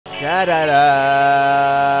Da da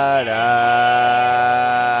da da.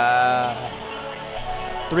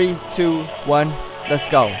 3, 2, 1, let's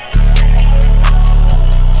go.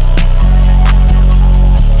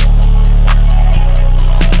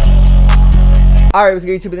 Alright, what's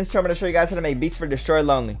good YouTube? In this tutorial I'm going to show you guys how to make beats for Destroy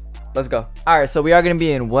Lonely. Let's go. Alright, so we are going to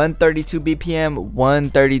be in 132 BPM,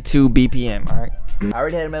 132 BPM. Alright. I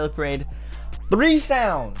already had a melody parade. Three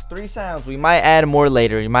sounds. We might add more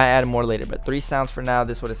later. But 3 sounds for now.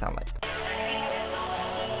 This is what it sounds like.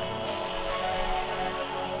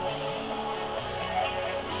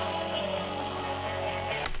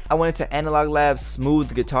 I went into Analog Labs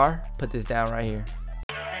Smooth Guitar. Put this down right here.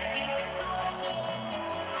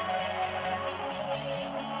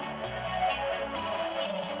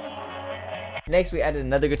 Next, we added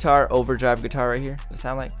another guitar, overdrive guitar right here. Does it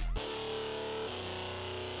sound like?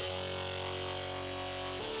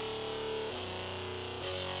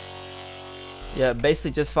 Yeah,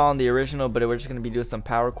 basically just following the original, but we're just gonna be doing some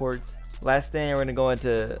power chords. Last thing, we're gonna go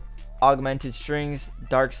into augmented strings,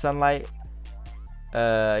 dark sunlight.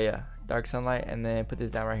 Yeah, dark sunlight, and then put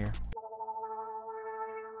this down right here.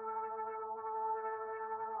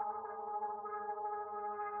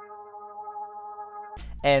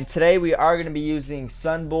 And today we are going to be using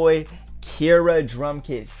Sunboy Kira drum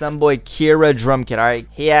kit. Alright,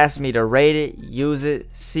 he asked me to rate it, use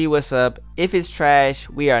it, see what's up. If it's trash,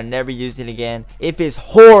 we are never using it again. If it's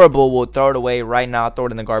horrible, we'll throw it away right now. Throw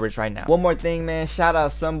it in the garbage right now. One more thing, man, shout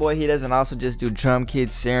out Sunboy. He doesn't also just do drum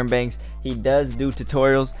kits, serum banks. He does do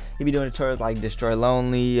tutorials. He be doing tutorials like Destroy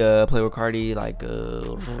Lonely, Play with Cardi, like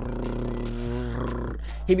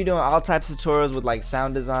he be doing all types of tutorials with like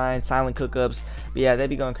sound design, silent cookups. But yeah, they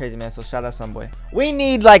be going crazy, man. So shout out Sunboy. We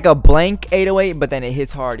need like a blank 808, but then it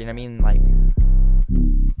hits hard. You know what I mean? Like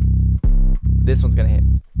this one's gonna hit.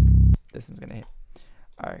 This one's gonna hit.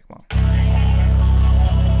 All right, come on.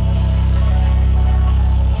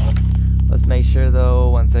 Let's make sure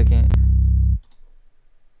though. 1 second.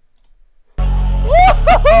 Woohoo!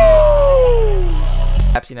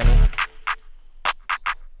 You know what I mean?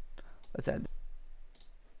 Let's add.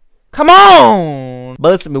 Come on!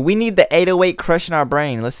 But listen to me, we need the 808 crushing our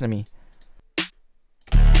brain. Listen to me.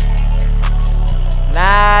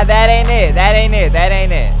 Nah, that ain't it. Nah, that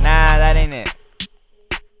ain't it.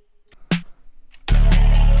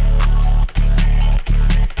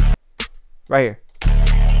 Right here.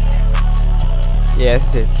 Yeah, this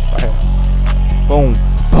is it. Right here. Boom.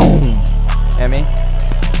 Boom. You know what I mean?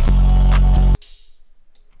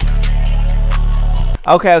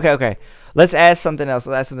 Okay. Let's add something else.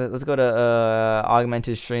 Let's go to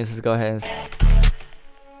augmented strings. Let's go ahead and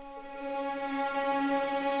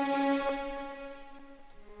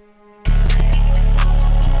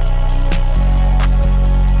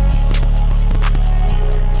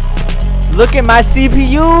look at my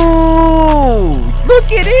CPU.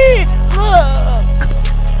 Look at it. Look.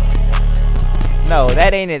 No,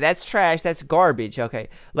 that ain't it. That's trash. That's garbage. Okay,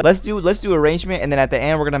 let's do arrangement, and then at the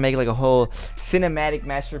end we're gonna make like a whole cinematic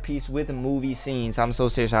masterpiece with movie scenes. I'm so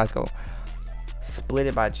serious. Let's go. Split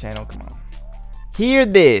it by channel. Come on. Hear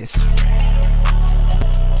this.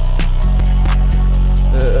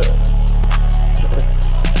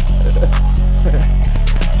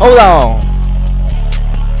 Hold on.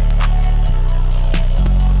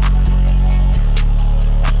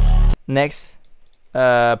 Next,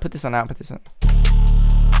 put this one out.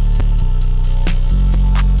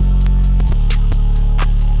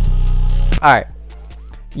 Alright,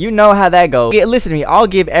 you know how that goes. Yeah, listen to me, I'll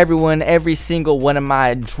give everyone every single one of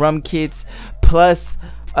my drum kits plus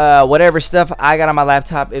whatever stuff I got on my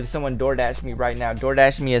laptop. If someone DoorDash me right now,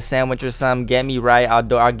 DoorDash me a sandwich or something, get me right,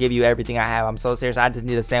 I'll give you everything I have. I'm so serious, I just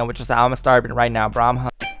need a sandwich or something. I'm starving right now, bro. I'm hungry.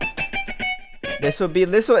 This would be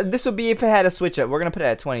if it had a switch up. We're gonna put it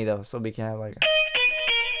at 20 though, so we can have like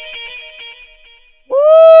woo!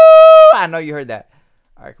 I know you heard that.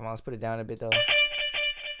 Alright, come on, let's put it down a bit though.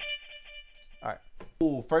 Alright.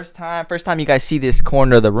 Ooh, first time you guys see this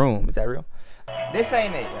corner of the room. Is that real? This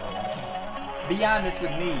ain't it, yo. Be honest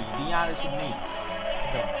with me.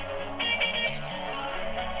 So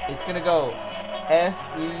it's gonna go F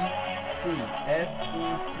E C.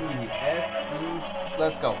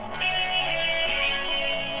 Let's go.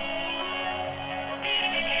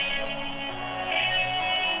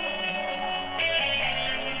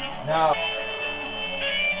 Now.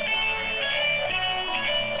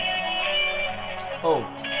 Oh.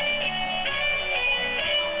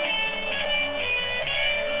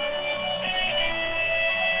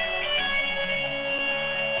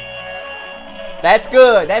 That's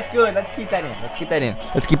good. Let's keep that in.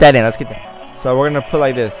 So we're gonna put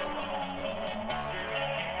like this.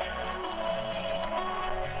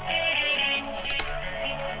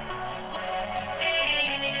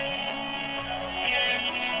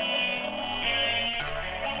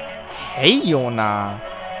 Hell nah.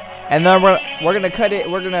 And then we're gonna cut it.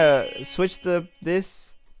 We're gonna switch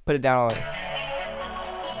this, put it down all the way.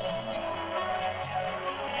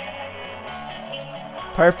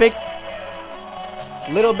 Perfect.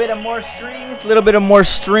 Little bit of more strings, little bit of more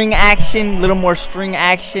string action, little more string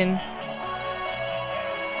action.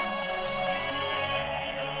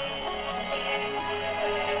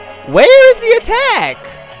 Where is the attack?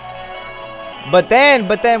 But then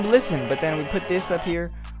listen, we put this up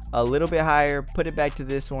here a little bit higher, put it back to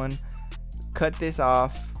this one, cut this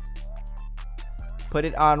off, put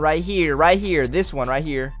it on right here, this one right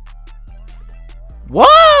here.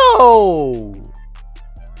 Whoa!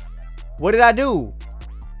 What did I do?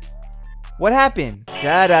 What happened?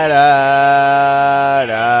 Da da da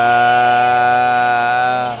da.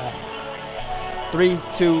 3,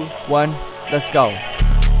 2, 1, let's go.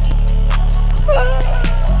 Let's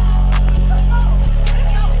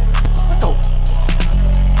go.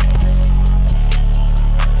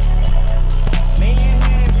 Me and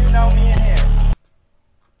him, you know me and him.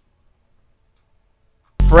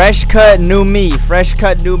 Fresh cut, new me. Fresh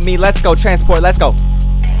cut, new me. Let's go, transport. Let's go.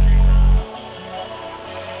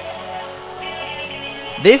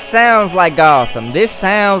 This sounds like Gotham. This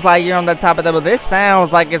sounds like you're on the top of the... This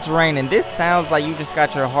sounds like it's raining. This sounds like you just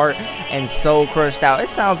got your heart and soul crushed out. It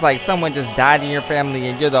sounds like someone just died in your family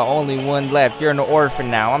and you're the only one left. You're an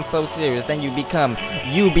orphan now. I'm so serious. Then you become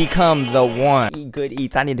the one. Eat good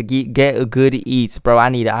eats. I need to get a good eats, bro. I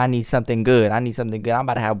need something good. I need something good. I'm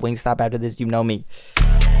about to have Wingstop after this. You know me.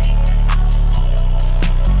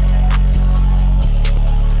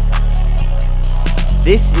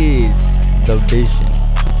 This is the vision.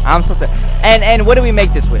 I'm so sorry. And what do we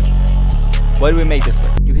make this with? What do we make this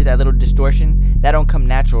with? You hear that little distortion? That don't come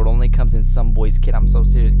natural. It only comes in Sunboys kit. I'm so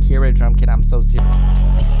serious. Kira drum kit. I'm so serious. You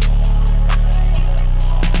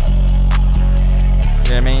know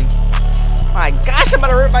what I mean? My gosh, I'm about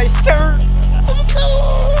to rip my shirt. I'm so...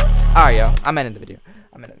 Alright, yo. I'm ending the video.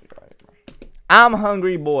 I'm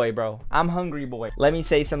hungry boy, bro. I'm hungry boy. Let me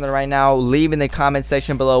say something right now. Leave in the comment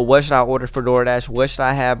section below. What should I order for DoorDash? What should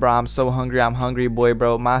I have, bro? I'm so hungry. I'm hungry boy,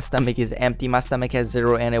 bro. My stomach is empty. My stomach has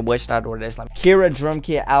 0 in it. What should I DoorDash? Kira drum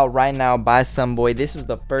kit out right now by Sunboy. This was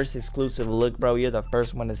the first exclusive look, bro. You're the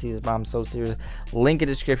first one to see this, bro. I'm so serious. Link in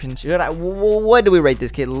the description. What do we rate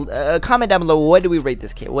this kit? Comment down below. What do we rate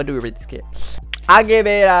this kit? What do we rate this kit? I give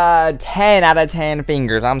it 10 out of 10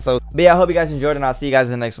 fingers. But yeah, I hope you guys enjoyed, and I'll see you guys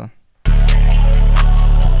in the next one.